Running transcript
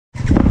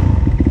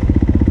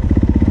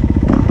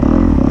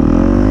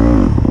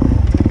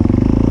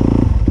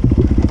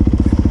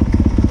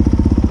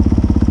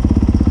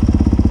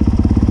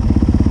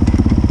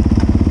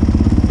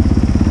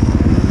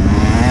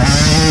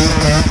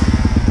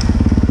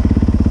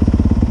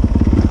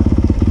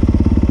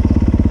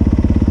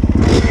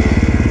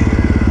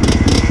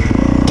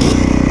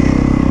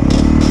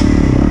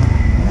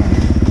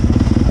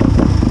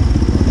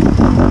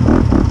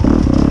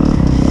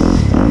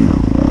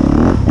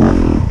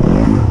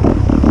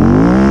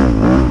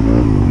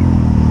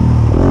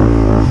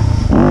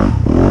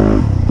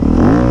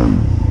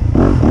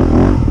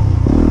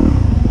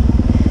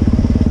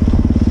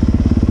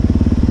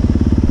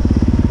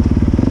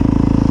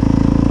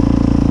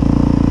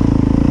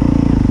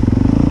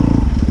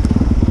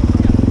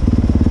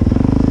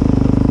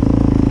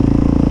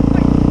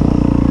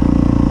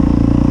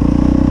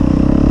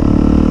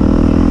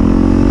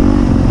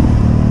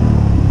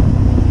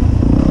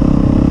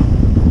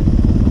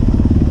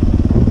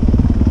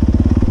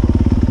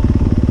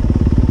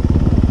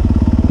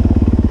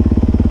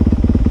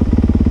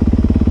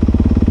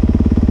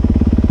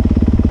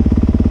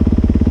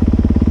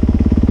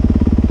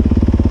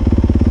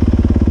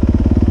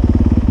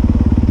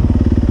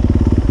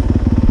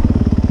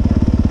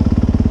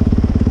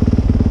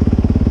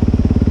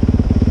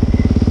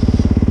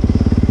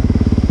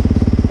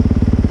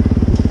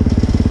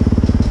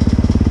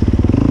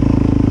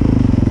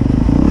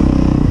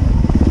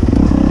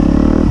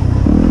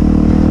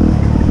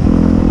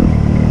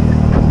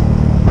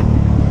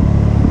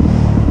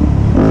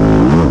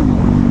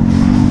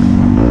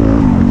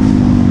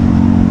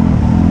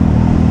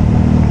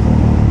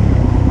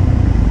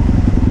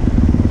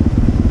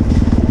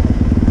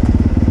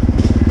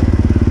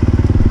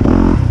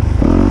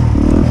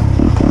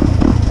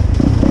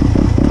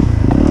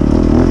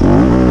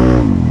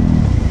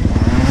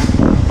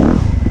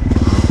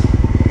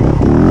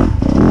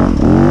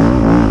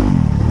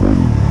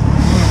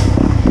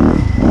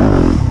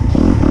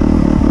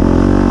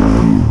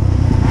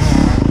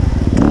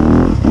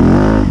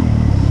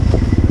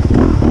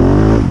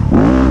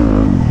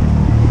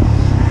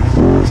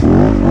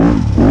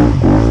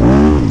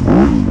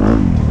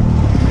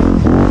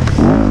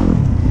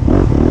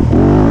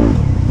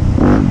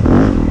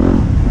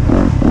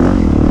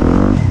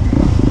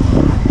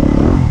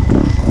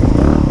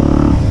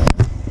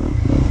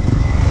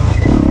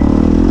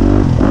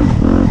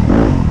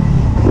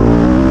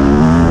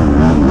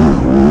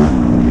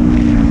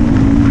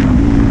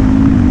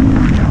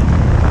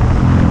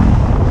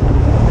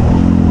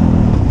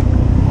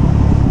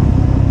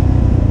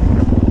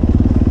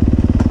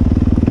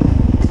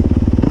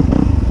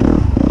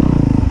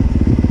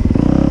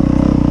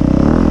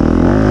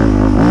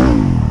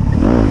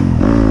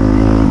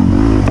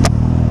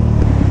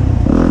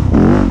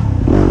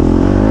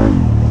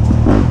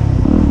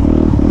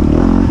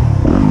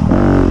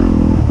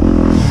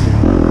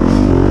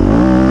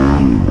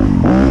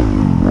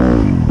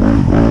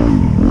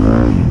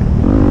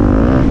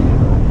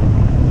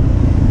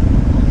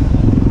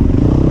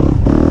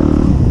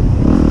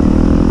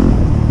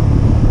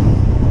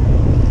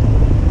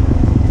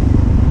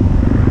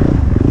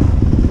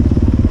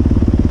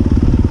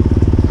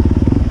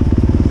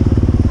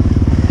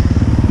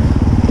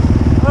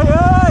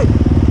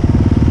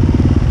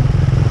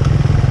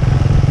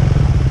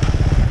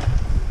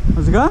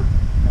it going?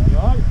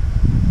 Alright.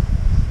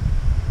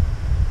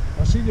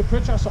 I seen your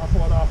picture, so I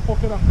thought, oh,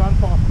 fuck it, I'm going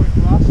for a quick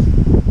glass.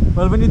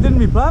 Well, when you didn't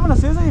reply when I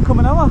said that, you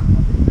coming over. I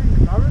didn't leave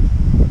the garage.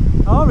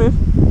 Oh, right. I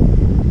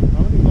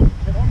haven't even got the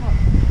kit on, man.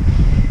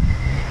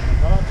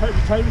 Well, I'll take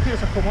the time in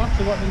case I come off,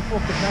 so what any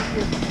fucking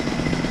nasty.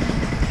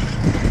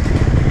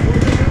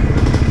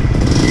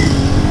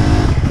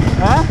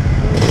 Huh?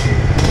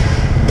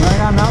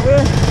 Going on that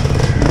way?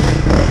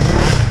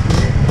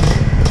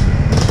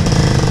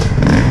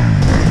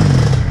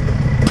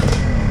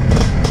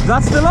 Is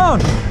that still on?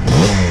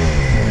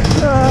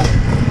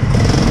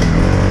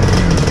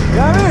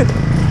 Yeah, mate.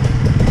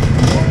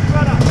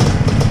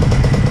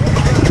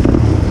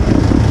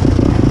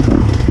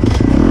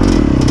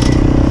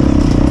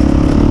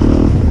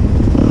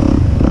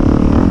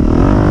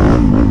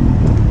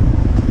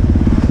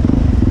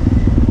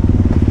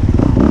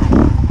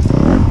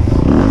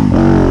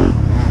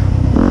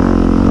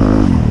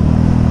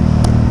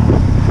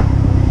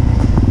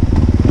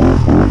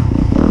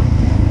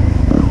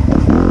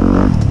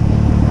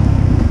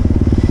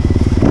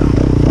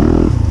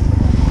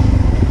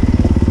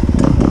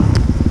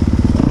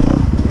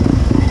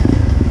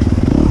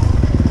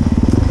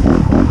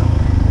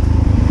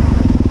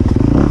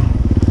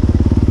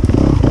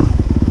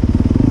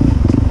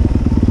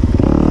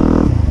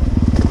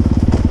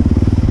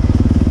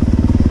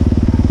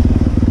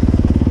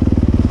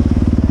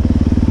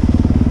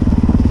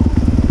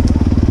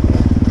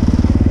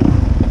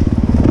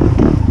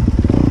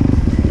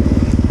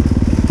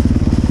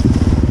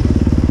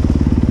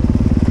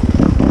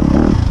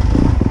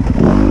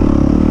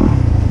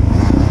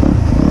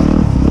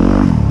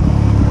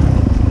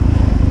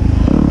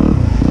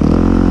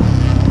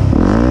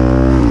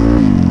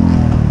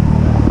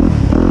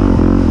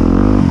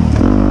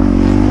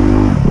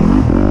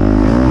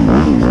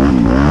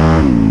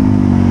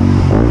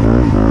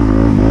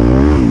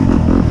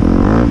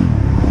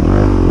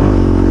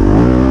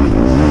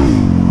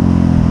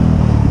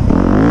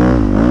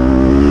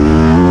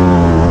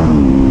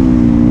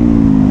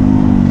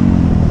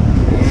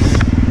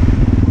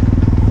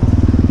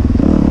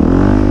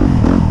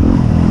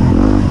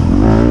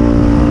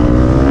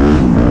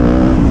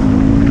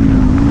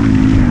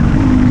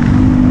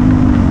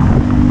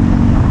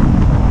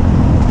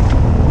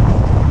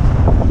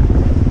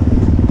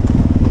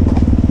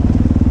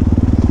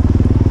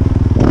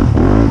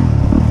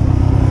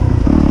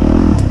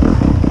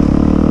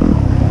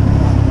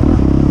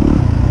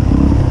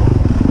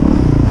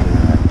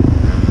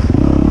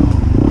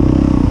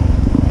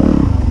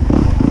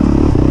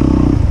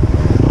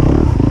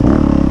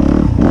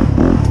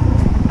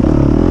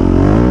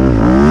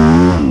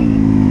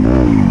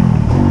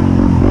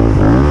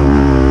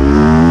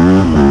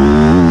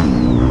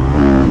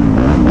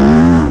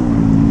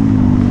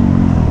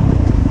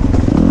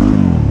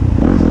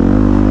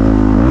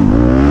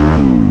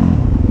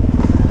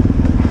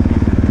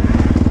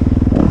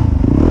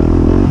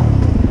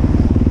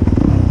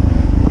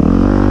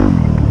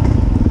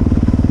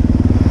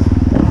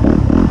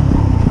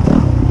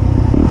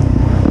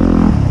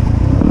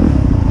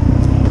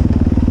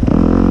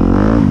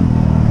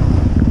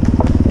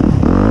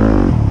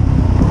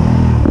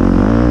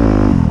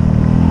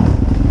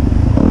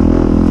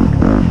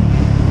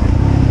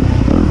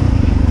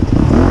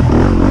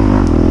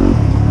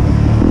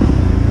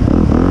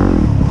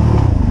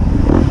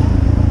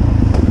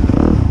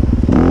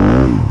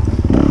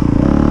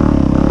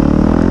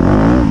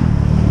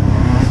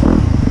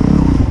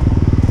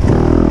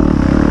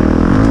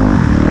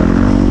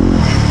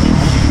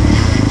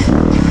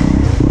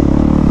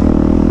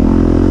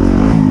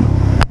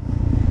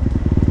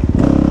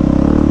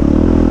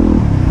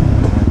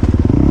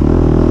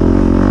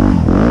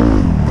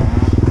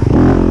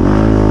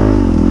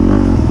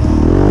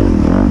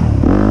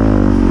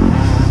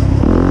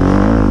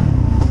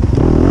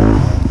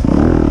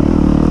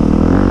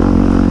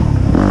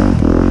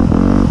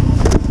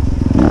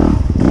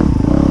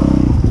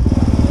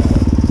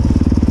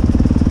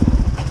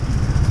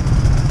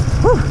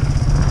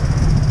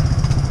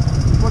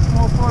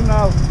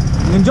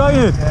 Enjoying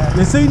it? Yeah.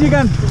 You're seeing you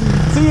again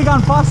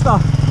faster?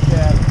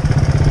 Yeah.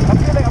 I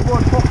feel like I'm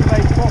going fucking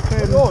like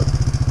fucking...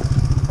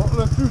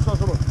 Bottle of juice or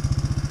something?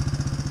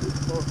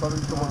 Oh, probably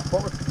someone's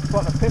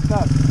bottle of piss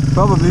now.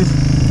 Probably.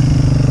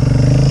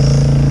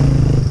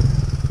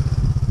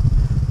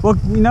 Well,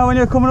 you know when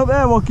you're coming up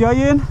there, what gear are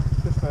you in?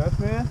 Just first,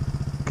 mate.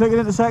 Click it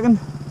into second.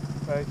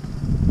 Right.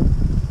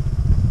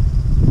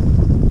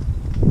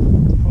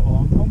 Put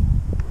on, Tom.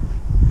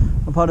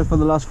 I've had it for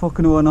the last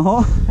fucking hour and a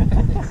half.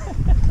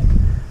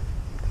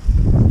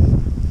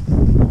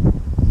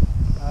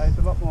 It's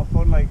a lot more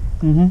fun, like.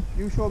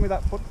 You show me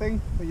that foot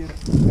thing where you're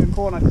doing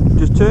corner.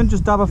 Just turn,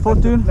 just dab a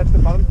foot down. Let the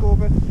balance go a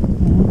bit.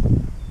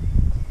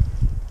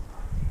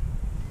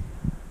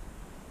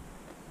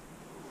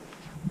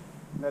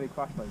 Nearly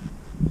crashed, like.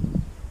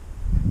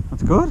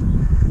 That's good.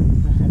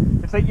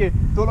 It's like you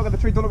don't look at the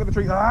tree, don't look at the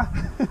tree. Ah!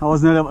 I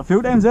was nearly up a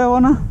few times there,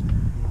 wasn't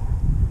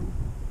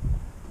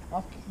I?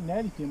 I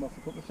nearly came off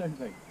a couple of seconds,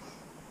 like.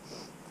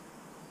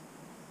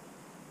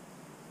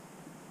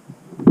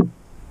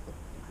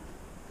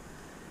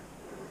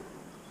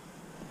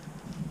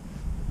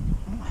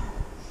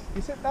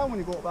 You sit down when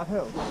you go up that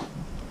hill.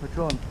 Which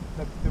one?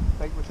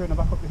 Like we're turning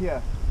back up to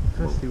here.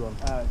 Twisty one.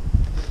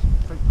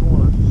 Take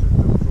corner, sit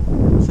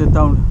down. Sit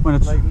down when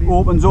it Like leave-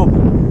 opens up.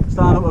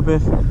 Stand up a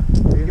bit.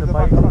 Leave the the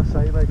bike back on up. the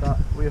side like that,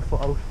 with your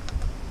foot out.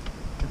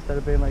 Instead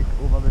of being like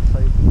over this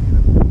side. You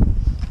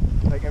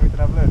know. Like everything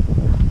I've learned.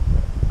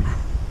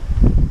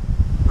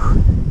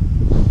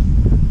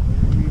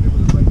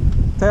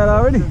 Tired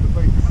already?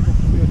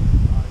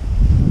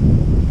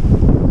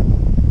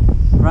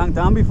 Rang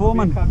down before,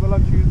 man. Cadwell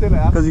on Tuesday,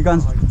 Because you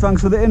can.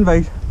 Thanks for the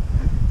invite.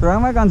 So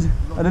rang my guns.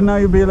 I didn't know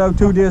you'd be allowed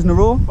 2 days in a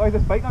row. Why is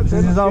this bike not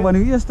This is all when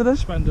he yesterday.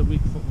 Spend a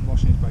week fucking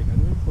washing his bike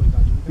anyway before he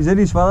goes. He said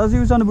his fellas he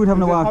was on about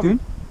having a walk doing.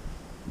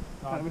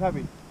 Can't be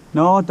heavy.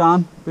 No,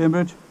 Dan,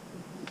 Bainbridge.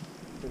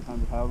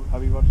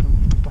 Have you watched him?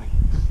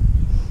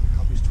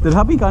 Did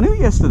Happy can you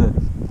yesterday?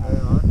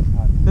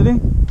 Did he?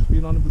 He's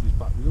been on about his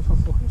back wheel for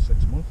fucking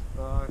 6 months.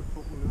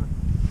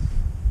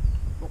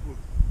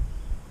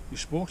 His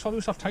spokes, I'll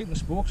just have tightened the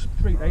spokes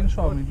 3 times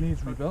for him, he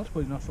needs rebuilt,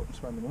 but he's not fucking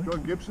spending money.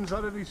 John Gibson's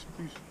had it, he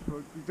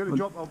did a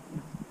job of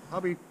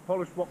Abby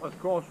polished Walker's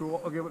car, so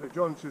Walker gave it to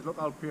John, says look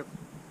I'll pay it.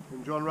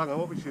 And John rang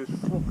him up, he says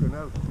fucking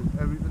hell, just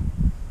everything.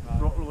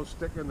 Throttle was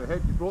sticking, the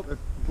head, he brought the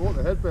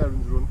head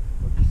bearings run,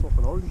 like just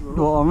fucking orange were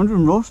Oh, orange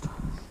and rust.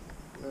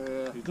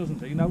 He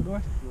doesn't he now, do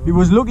I? He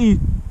was lucky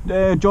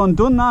John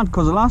done that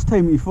because the last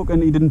time he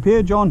didn't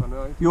pay John.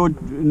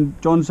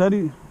 John said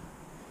he.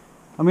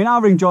 I mean, I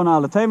ring John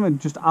all the time and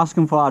just ask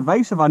him for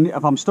advice if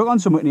I'm stuck on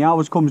something and he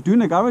always comes doing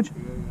the garage.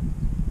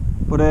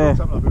 But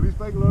Billy's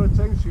bike a lot of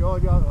times, so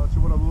yeah, that's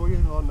what I owe you,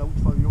 no, now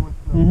it's for the young.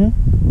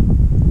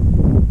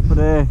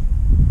 But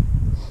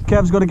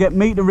Kev's got to get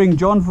me to ring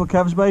John for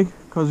Kev's bike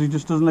because he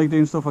just doesn't like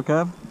doing stuff for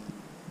Kev.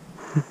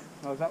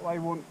 Now, is that why he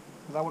won't?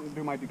 Because I want to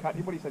do my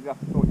Ducati, but he said you have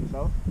to sort it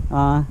yourself.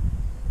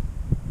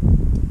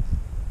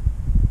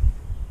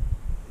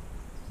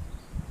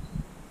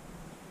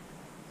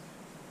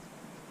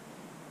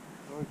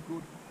 Oh, it's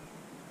good.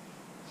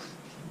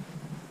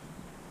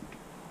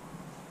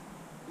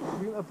 I've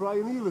been to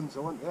Brian Eland's, I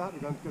went there to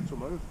go and get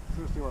some out.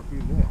 First time I've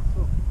been there.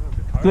 Oh,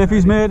 yeah.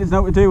 Cliffy's mate, it's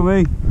nothing to do with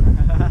me.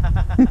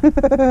 Just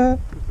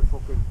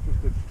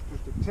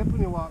a tip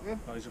when you walk in.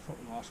 Oh, he's a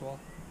fucking arsehole.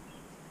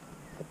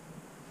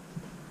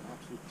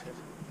 Absolute tip.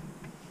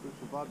 It's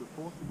so bad with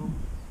Portugal.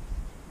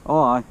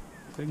 Oh, aye.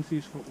 Thinks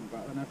he's fucking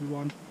better than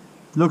everyone.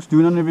 Looks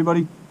doing on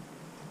everybody.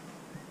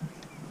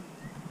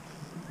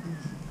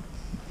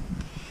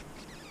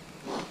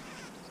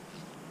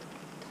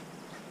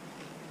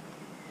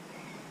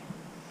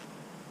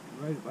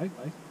 Right, bike,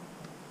 like.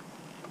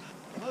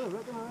 I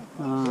reckon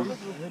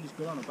Yeah, he's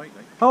good on a bike,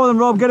 like. Oh, then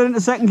Rob, get it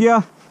into second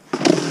gear.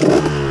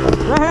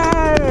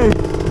 Hey!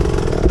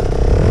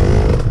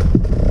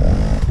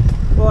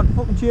 Go on,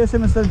 fucking chase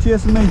him instead of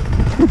chasing me.